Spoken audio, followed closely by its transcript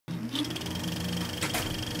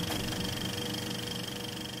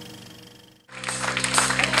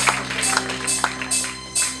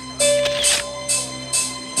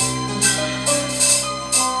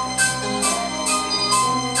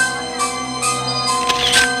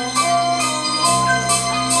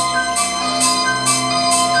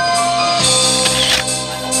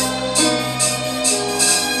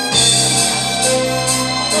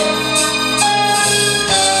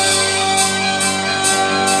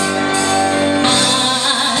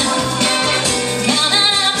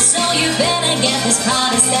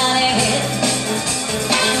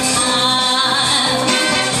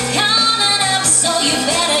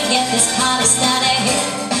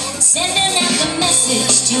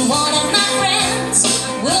message to one of my friends.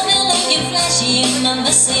 We'll be looking flashy in my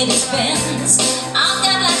Mercedes Benz. I've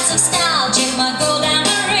got lots of style, check my gold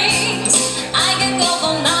diamond rings. I can go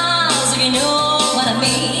for miles if you know what I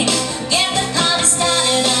mean. Get the party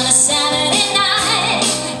started on a Saturday night.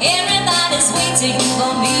 Everybody's waiting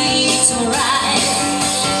for me to arrive.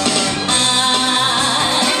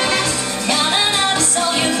 I'm coming up,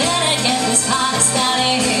 so you better get this party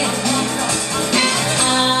started.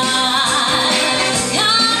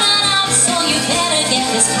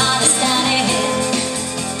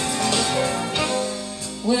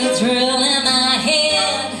 With a thrill in my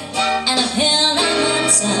head and a pill in my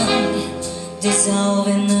tongue,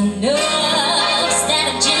 dissolving the nerves that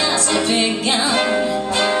have just begun.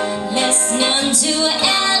 Listening to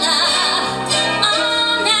Ella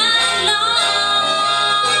all night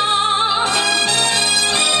long.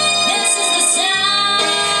 This is the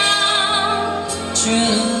sound,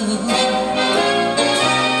 true.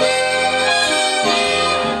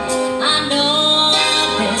 I know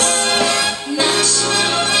this much.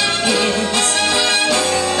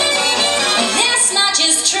 This much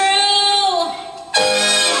is true.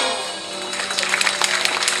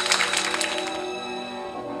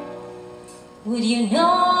 Would you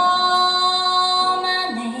know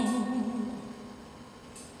my name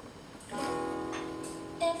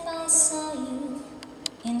if I saw you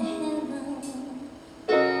in heaven?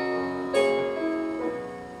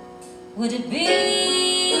 Would it be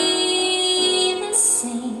the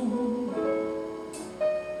same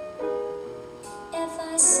if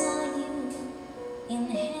I saw you in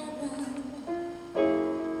heaven?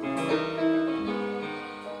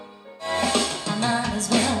 I might as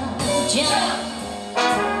well jump.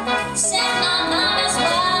 Said I might as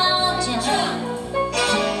well jump.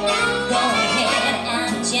 Go ahead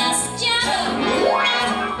and just jump.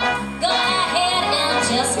 Go ahead and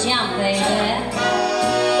just jump, baby.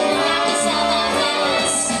 Knock yourself out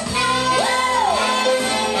fast.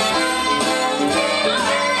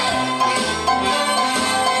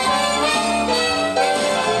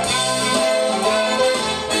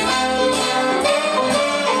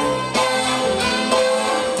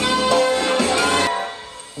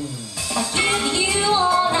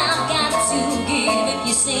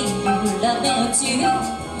 Say you love me too.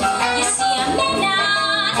 You see, I may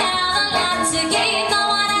not have a lot to give, but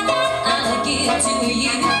what I got, I'll give to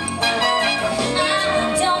you.